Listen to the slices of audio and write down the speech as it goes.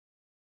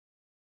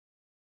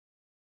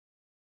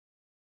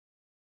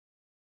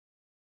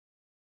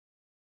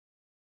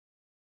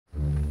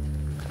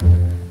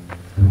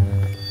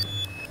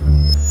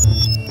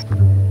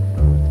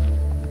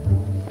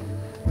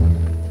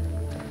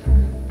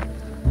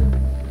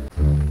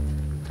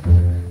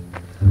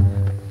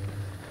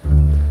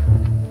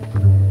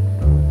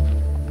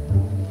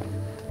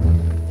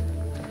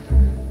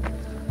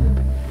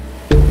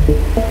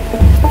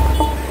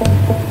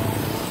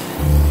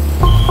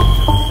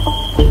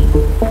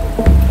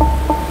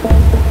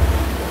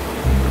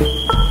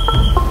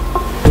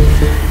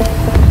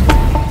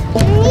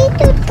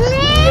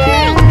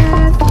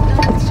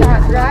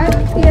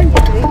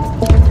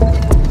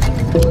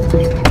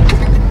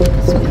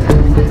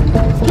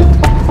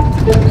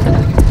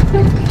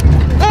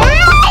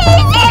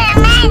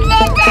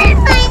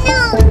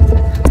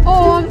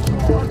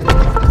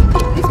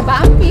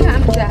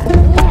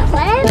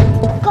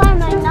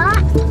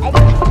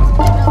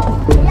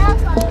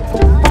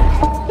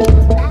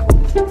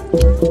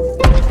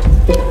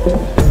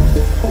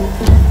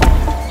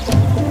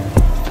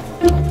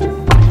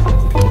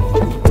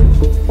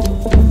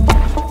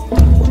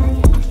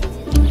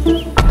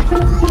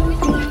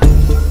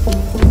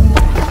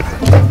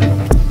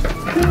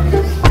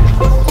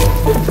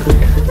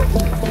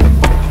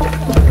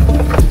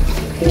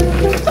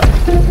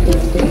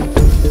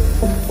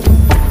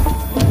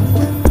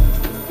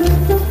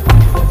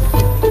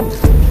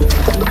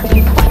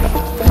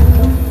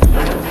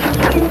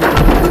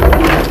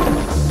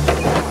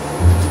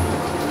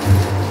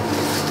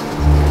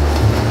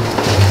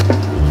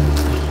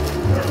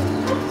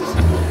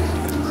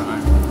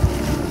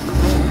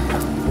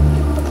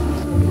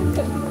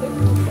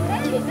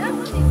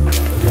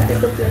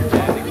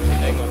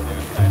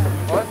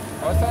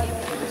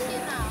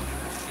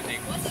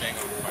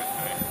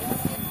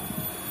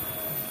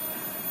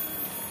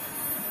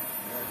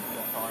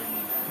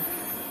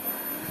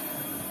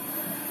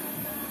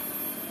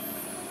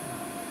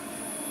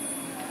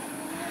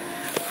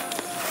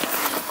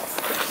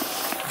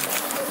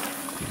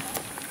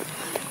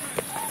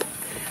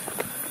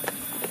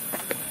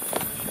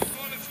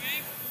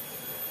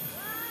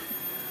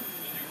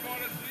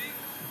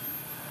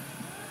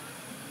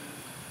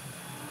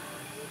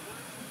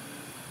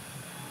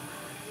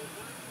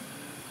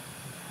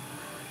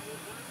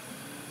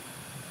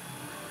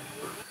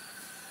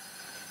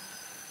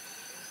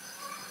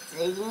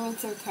So you need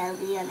to tell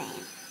me your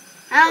name.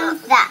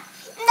 Hamza.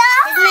 No.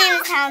 His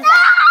name is Hamza.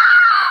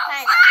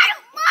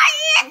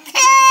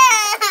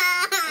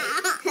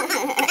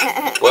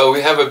 Well,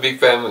 we have a big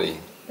family.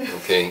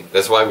 Okay,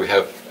 that's why we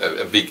have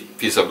a big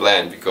piece of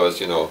land, because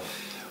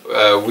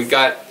we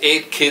got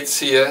 8 kids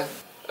here.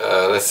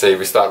 Let's say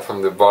we start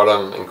from the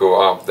bottom and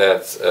go up.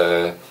 That's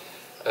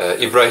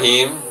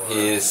Ibrahim.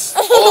 He's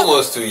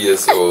almost 2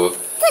 years old.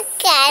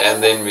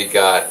 And then we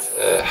got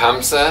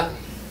Hamza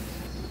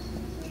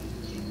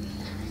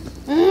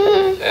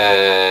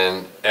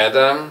and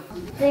Adam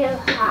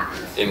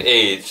in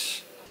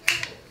age,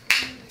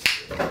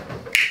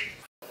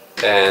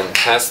 and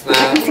Hasna.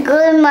 It's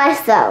good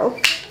myself.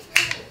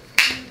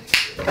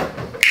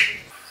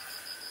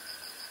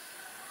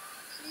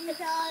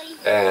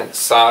 And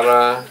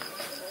Sarah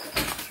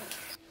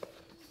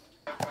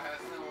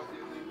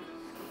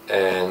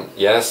and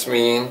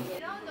Yasmin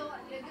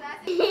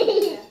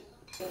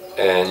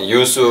and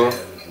Yusuf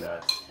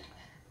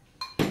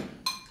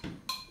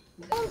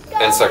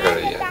and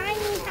Zakaria.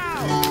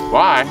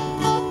 Why?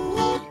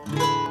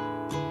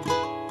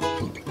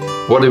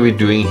 What are we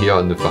doing here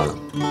on the farm?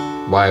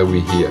 Why are we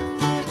here?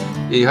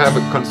 You have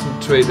a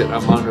concentrated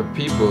amount of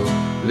people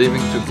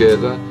living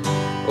together.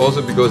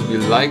 Also because we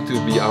like to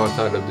be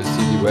outside of the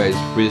city where it's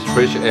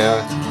fresh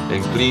air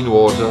and clean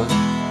water,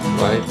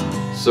 right?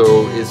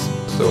 So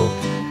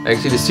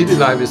actually city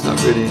life is not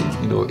really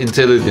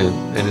intelligent,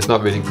 and it's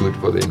not very good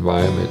for the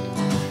environment.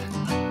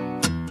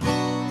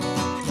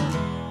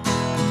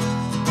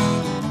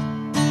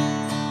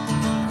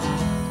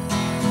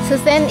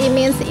 Sustain, it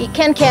means it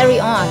can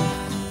carry on.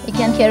 It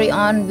can carry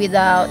on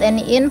without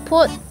any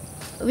input.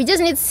 We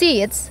just need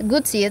seeds,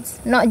 good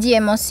seeds, not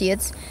GMO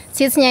seeds.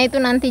 Seedsnya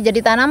itu nanti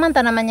jadi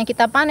tanaman-tanamannya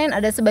kita panen.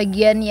 Ada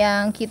sebagian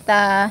yang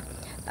kita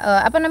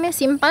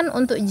simpan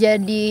untuk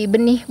jadi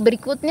benih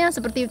berikutnya,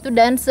 seperti itu,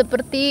 dan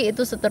seperti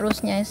itu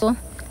seterusnya. So,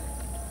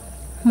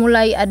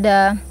 mulai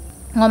ada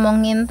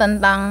ngomongin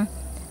tentang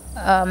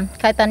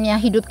kaitannya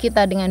hidup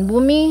kita dengan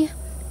bumi,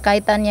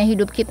 kaitannya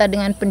hidup kita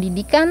dengan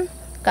pendidikan,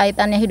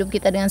 kaitannya hidup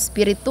kita dengan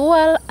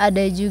spiritual,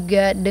 ada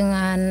juga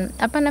dengan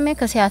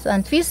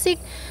kesehatan fisik,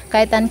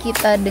 kaitan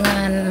kita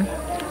dengan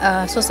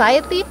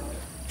society.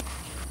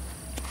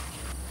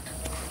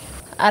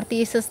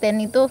 Arti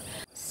sustain itu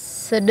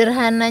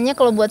sederhananya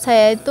kalau buat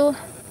saya itu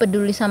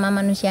peduli sama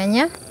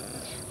manusianya,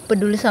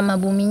 peduli sama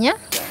buminya.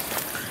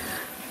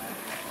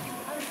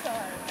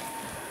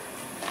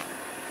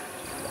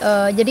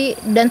 Jadi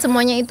dan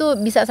semuanya itu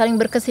bisa saling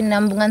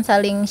berkesinambungan,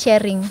 saling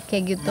sharing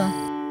kayak gitu.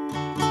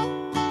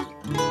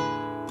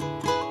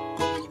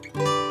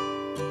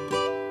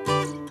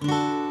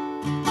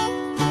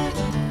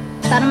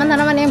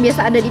 Tanaman-tanaman yang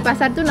biasa ada di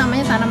pasar itu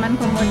namanya tanaman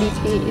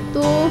komoditi.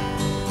 Itu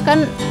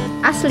kan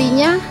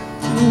aslinya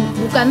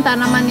bukan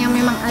tanaman yang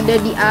memang ada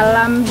di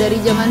alam dari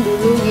zaman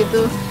dulu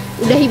gitu.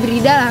 Udah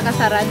hibrida lah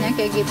kasarannya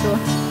kayak gitu.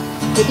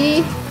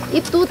 Jadi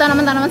itu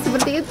tanaman-tanaman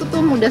seperti itu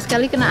tuh mudah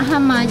sekali kena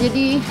hama.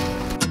 Jadi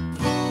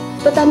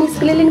petani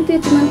sekeliling itu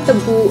cuma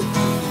tebu,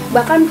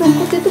 bahkan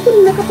rumput itu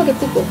pun mereka pakai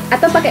pupuk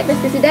atau pakai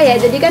pestisida ya.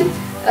 Jadi kan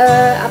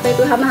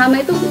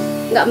hama-hama itu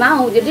nggak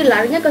mau, jadi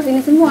larinya ke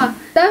sini semua.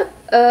 Kita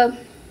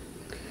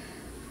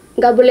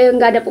nggak boleh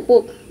nggak ada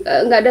pupuk,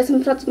 nggak ada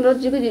semprot-semprot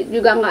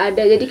juga nggak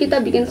ada. Jadi kita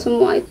bikin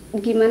semua.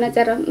 Gimana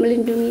cara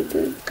melindungi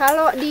itu?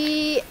 Kalau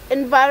di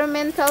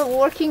environmental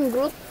working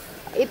group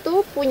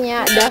itu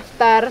punya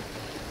daftar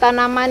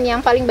tanaman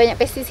yang paling banyak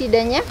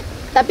pestisidanya.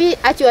 Tapi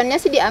acuannya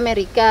sih di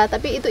Amerika,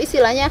 tapi itu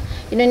istilahnya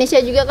Indonesia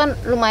juga kan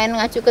lumayan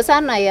ngacu ke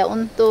sana ya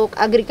untuk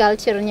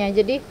agriculture-nya.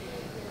 Jadi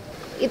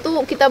itu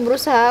kita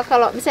berusaha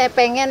kalau misalnya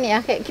pengen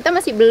ya, kayak kita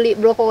masih beli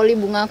brokoli,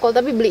 bunga kol,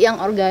 tapi beli yang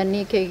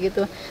organik kayak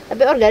gitu.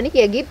 Tapi organik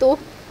ya gitu,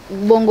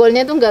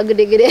 bonggolnya tuh nggak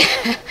gede-gede.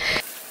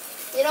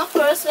 You know,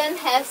 forest land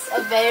has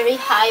a very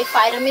high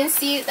vitamin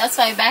C. That's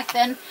why back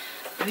then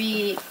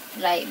we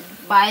like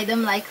buy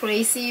them like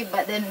crazy,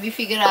 but then we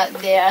figure out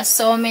there are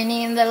so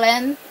many in the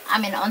land. I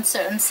mean, on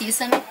certain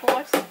season, of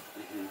course.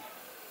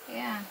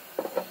 Yeah.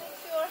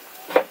 Sure.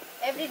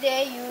 Every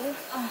day you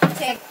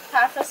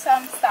harvest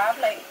some stuff.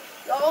 Like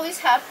you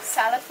always have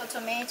salad for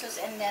tomatoes,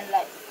 and then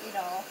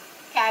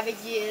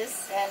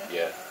cabbages, and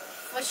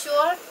for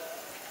sure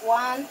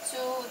 1, 2,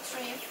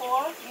 3,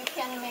 4. You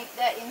can make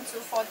that into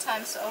 4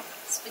 times of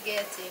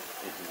spaghetti,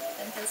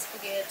 lentil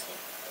spaghetti.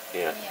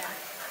 Yeah. Yeah.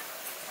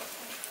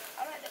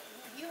 All right.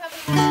 You have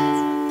a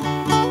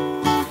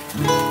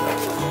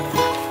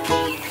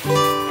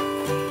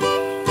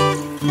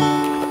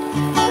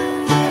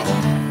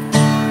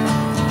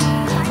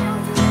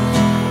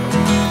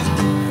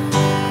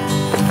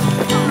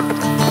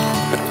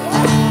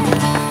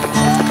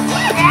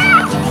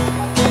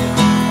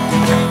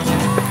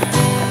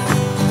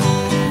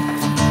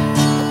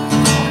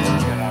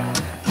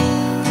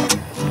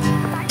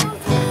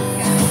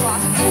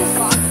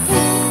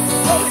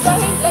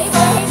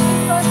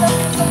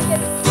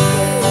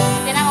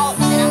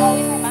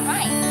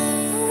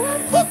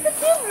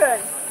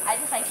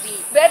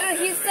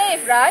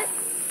right?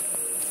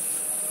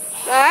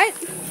 Right?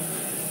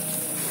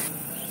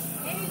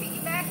 Maybe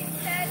piggyback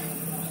instead.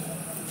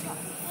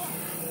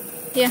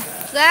 Yeah.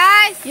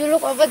 Guys, You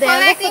look over there.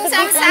 collecting Look for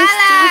some the big ones too.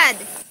 salad.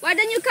 Why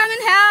don't you come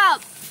and help?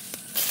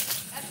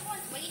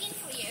 Everyone's waiting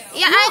for you.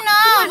 Yeah, I know.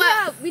 Come on, But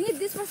help. We need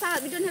this for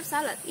salad. We don't have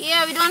salad.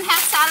 yeah, we don't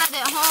have salad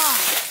at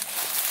home.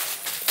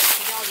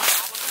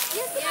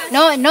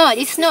 No,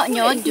 it's not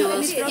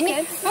noodles.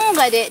 Ini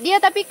enggak deh.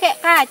 Dia tapi kayak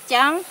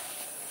kacang.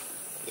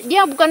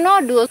 Dia bukan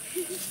noodles.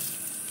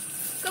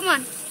 Come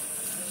on.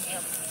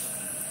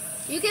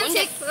 You can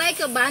take like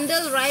a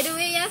bundle right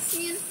away,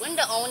 Yasmin. When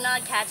the owner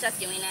catch us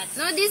doing it,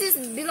 No, this is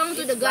belong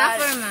to the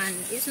government.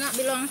 It's not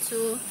belong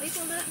to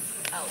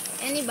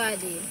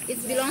anybody.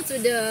 It belongs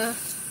to the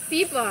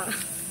people.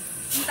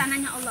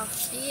 Tanahnya Allah.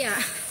 Yeah.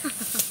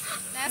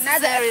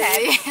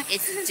 Necessarily.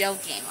 it's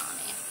joking on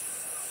it.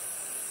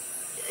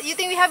 You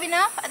think we have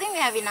enough? I think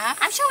we have enough.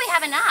 I'm sure we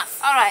have enough.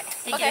 All right.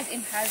 It Okay. is in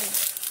hurry.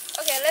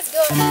 Okay, let's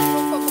go.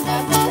 Look for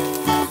beberapa.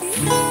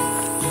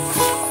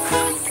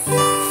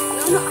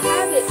 No, not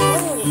have it.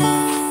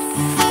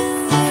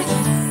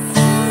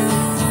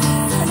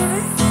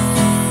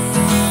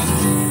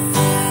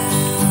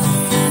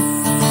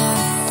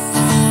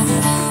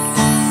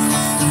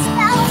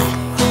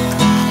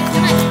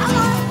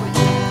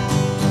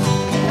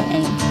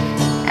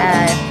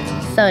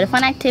 So the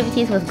fun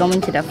activities was going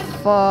to the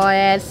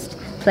forest,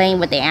 playing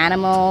with the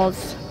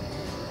animals.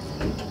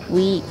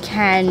 We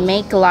can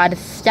make a lot of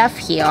stuff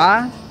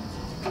here.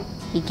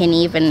 We can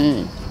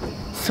even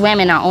swim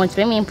in our own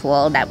swimming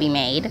pool that we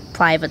made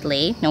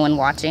privately, no one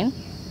watching.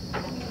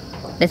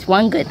 That's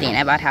one good thing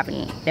about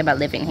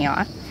living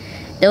here.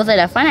 Those are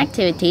the fun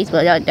activities.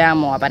 Well, there are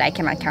more, but I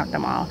cannot count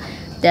them all.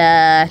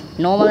 The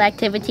normal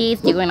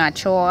activities, doing our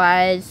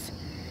chores,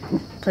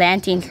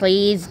 planting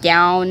trees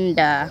down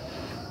the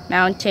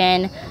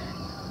mountain,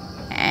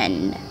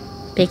 and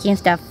picking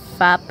stuff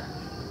up,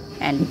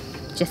 and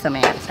just so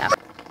many other stuff.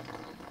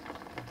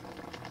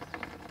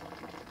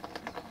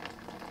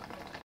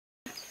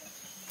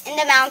 In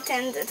the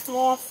mountains, it's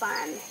more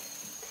fun.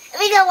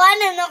 We don't want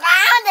them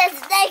around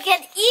us, they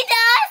can eat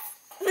us.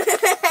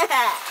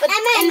 But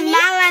in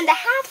Maryland, the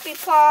happy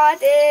part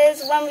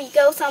is when we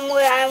go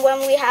somewhere and when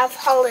we have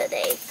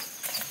holidays.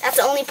 That's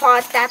the only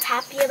part that's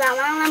happy about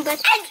Maryland. But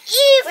and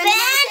even go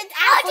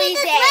to the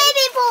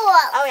swimming pool.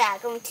 Oh yeah,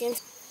 going to.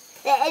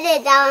 That was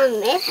amazing.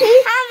 That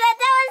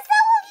was so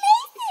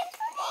amazing.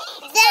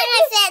 Then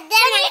I said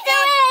that.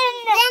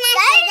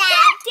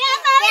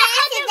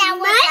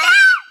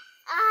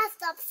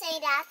 Stop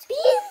saying that.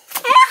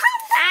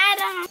 I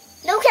don't.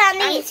 Look at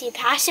me. I see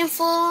passion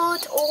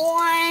fruit,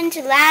 orange,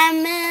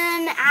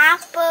 lemon,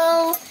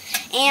 apple,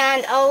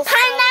 and also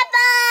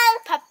pineapple,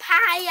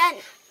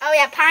 papaya. Oh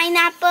yeah,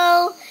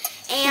 pineapple,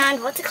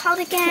 and what's it called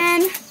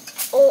again?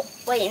 Oh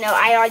wait, no,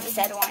 I already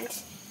said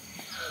orange.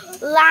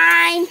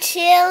 Lime,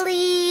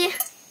 chili,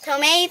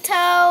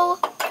 tomato,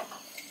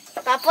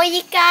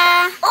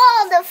 paprika,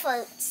 all the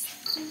fruits.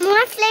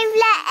 My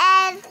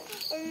favorite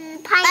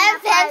is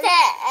pineapple.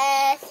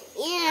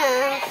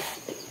 Yeah.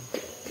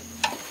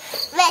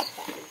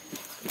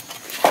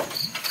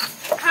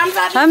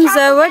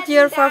 Hamza, what's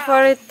your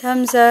favorite,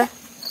 Hamza?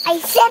 I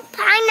said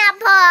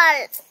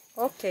pineapple.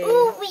 Okay.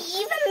 Ooh, we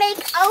even make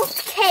oat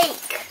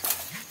cake.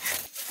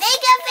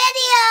 Make a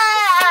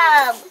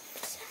video.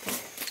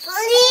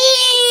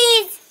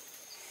 Please.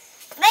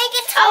 Make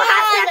it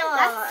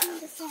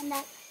tomorrow.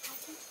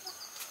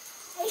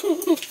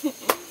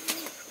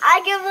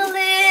 I can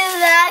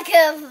believe I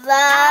can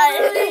fly.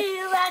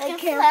 I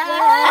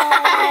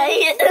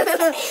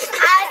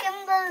can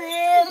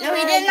believe. No,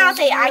 we did not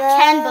say I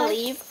can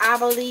believe. I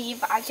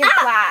believe I can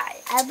fly.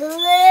 I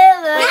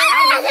believe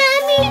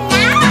it.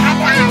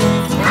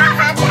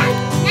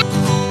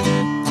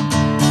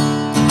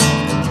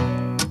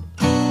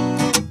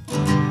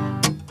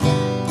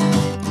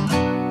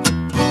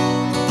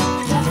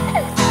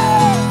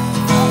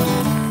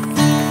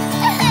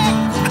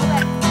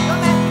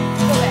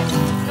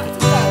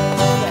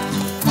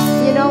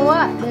 You know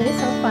what? There is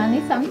so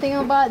funny something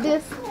about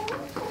this.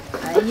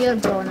 You're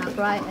grown up,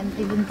 right? And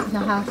even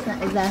how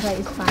Zahra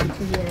is fun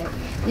to hear it.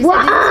 You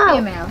said this is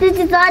female. Did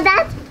you saw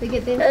that? Look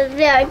at this. That's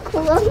very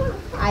cool.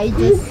 I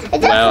just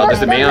Well, does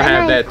the male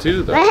have that too,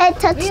 My though? head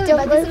touched really, the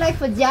but this is like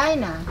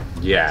vagina.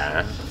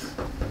 Yeah.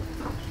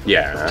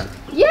 Yeah.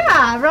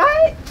 Yeah,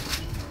 right?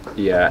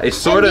 Yeah. It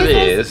sort of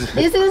is.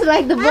 This is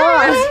like the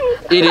boss.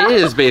 It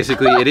is,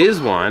 basically. It is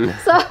one.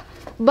 So,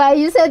 but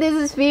you said this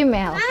is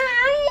female.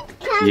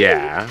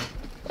 Yeah.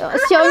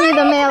 Show me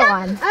the male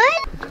one.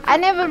 I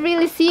never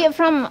really see it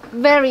from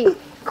very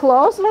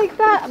close like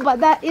that, but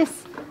that is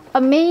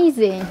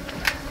amazing.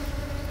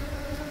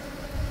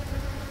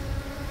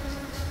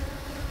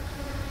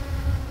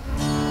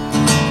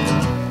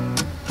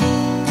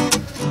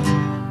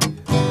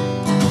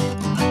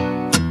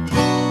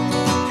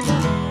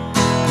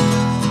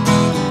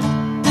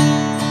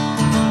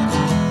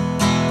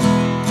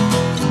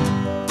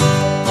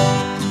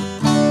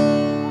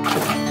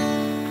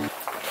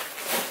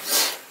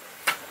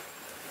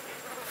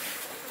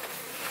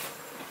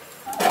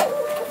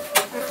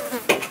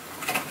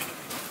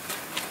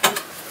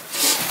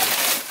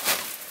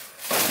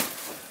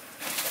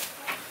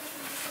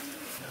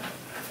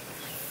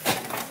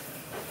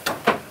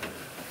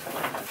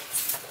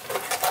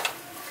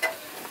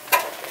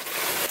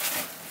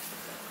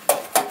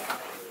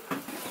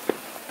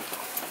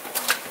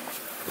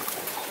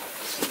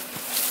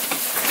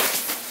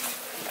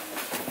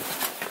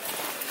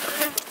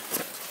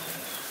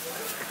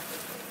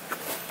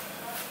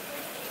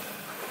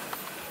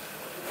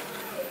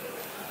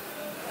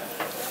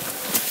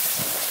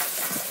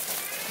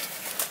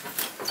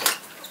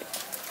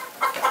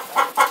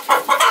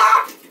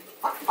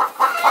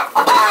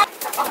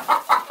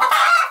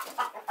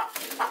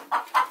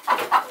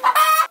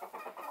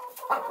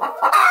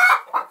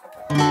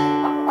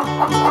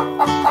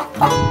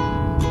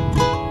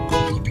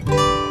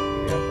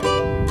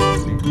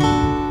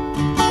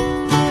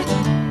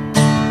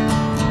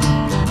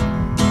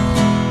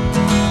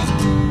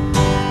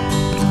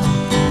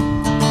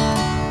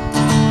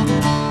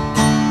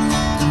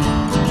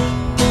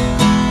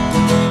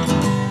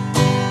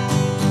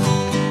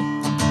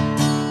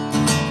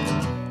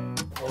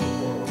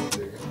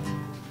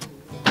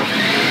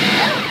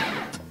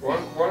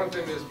 One of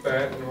them is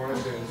bad and one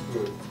of them is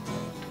good.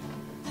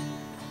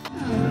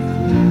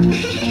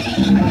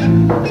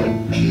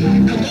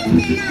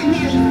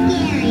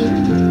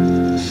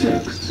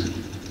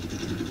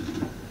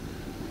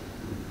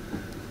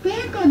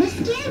 There go the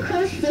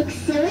scarecrow's 6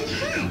 sewing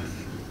hats.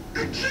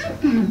 I'll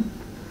count them.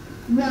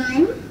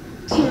 1,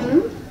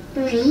 2,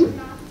 3,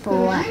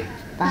 4,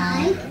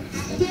 5,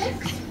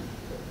 6,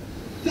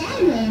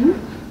 7.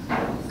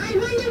 I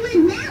wonder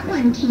where that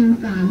one came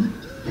from.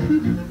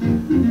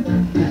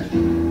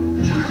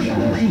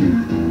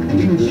 I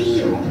didn't see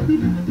you.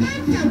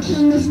 That's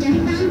okay, Mr.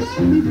 Fumble.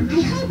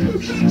 I hope you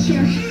catch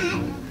your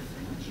hat.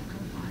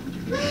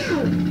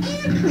 Wow,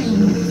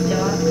 airplanes.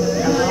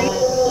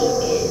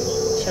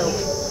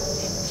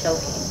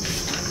 Choking.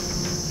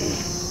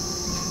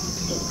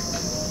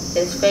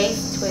 His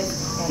face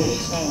twists and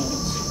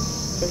change.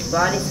 His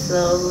body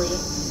slowly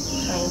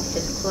shrinks.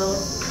 His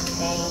clothes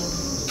change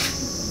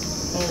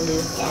and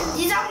loose.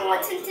 These are more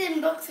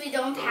Tintin books we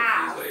don't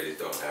have. Ladies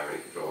don't have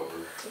any control.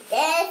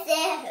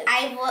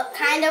 I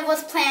kind of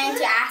was planning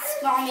to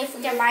ask Mommy if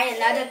we can buy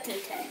another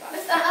Tintin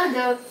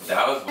book.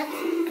 That was.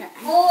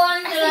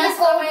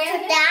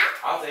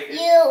 I'll take it.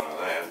 You.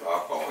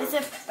 I'll call It's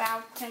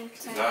about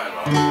Tintin.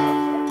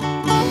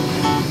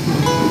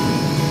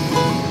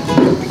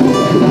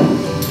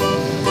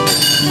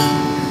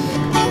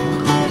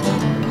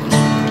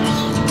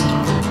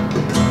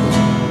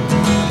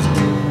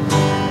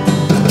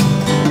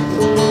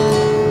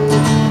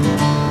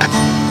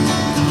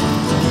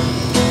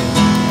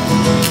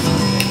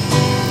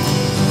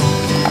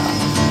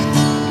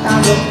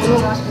 Tahun 20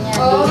 maksudnya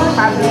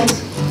dipublish.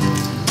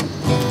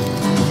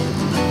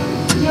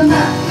 Iya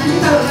Mbak, nanti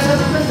kalau udah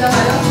lulus udah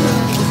ada.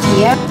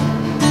 Iya.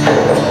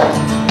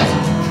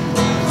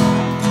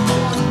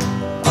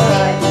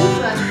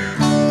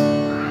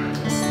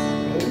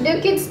 The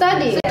kids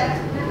study.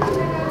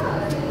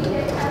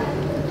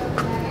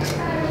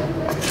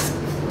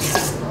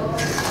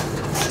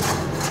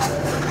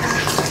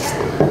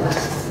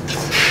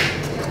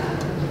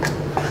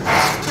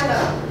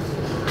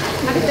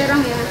 Ada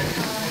terang ya.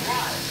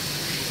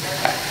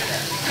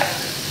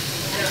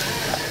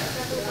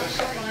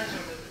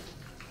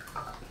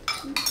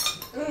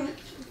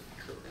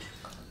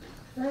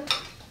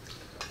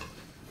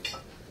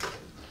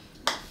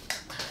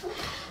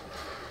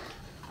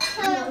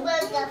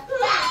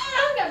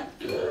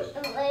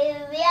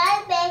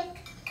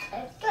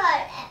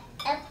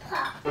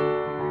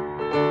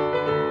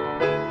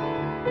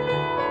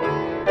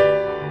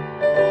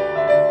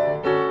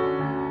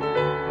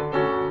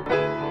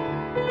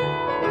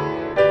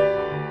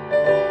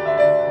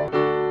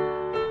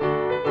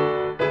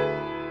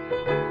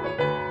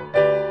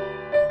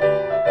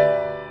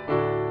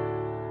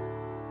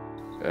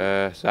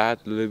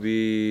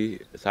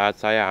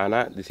 Saat saya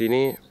anak di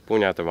sini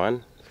punya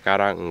teman,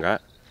 sekarang enggak.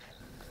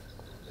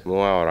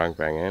 Semua orang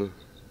pengen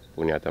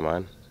punya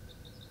teman.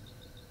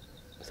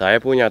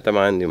 Saya punya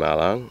teman di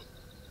Malang,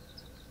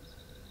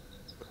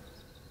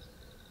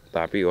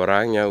 tapi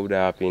orangnya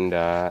udah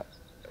pindah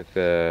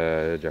ke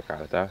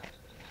Jakarta.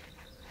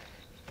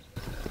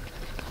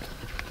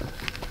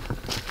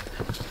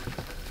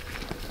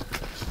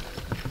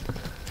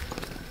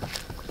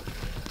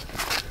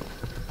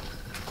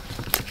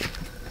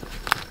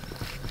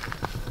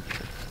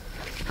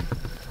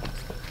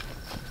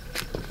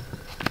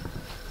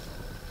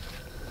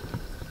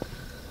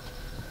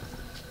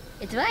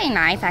 It's very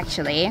nice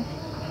actually.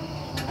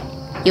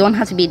 You won't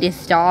have to be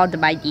disturbed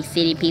by these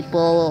city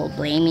people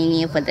blaming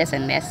you for this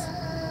and this.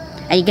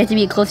 And you get to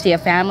be close to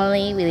your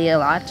family really a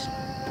lot.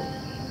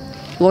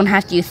 You won't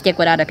have to stick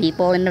with other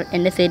people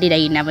in the city that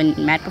you never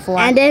met before.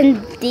 And then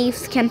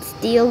thieves can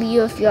steal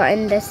you if you're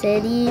in the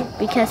city,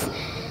 because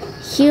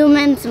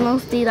humans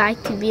mostly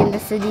like to be in the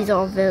cities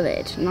or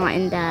village, not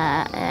in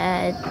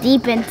the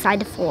deep inside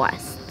the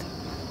forest.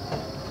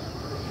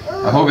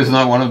 I hope it's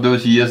not one of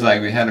those years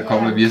like we had a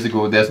couple of years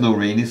ago. There's no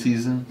rainy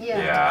season.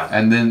 Yeah.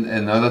 And then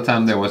another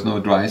time there was no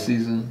dry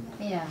season.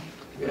 Iya.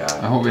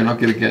 I hope we're not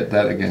going to get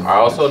that again. I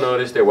also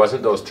noticed there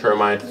wasn't those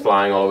termites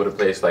flying all over the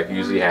place like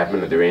usually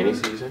happen in the rainy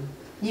season.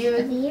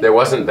 There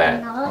wasn't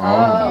that.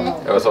 Oh,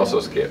 That was also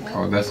skipped.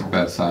 oh, that's a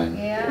bad sign.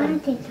 Iya.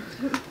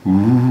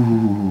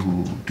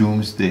 Ooh,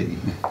 doomsday.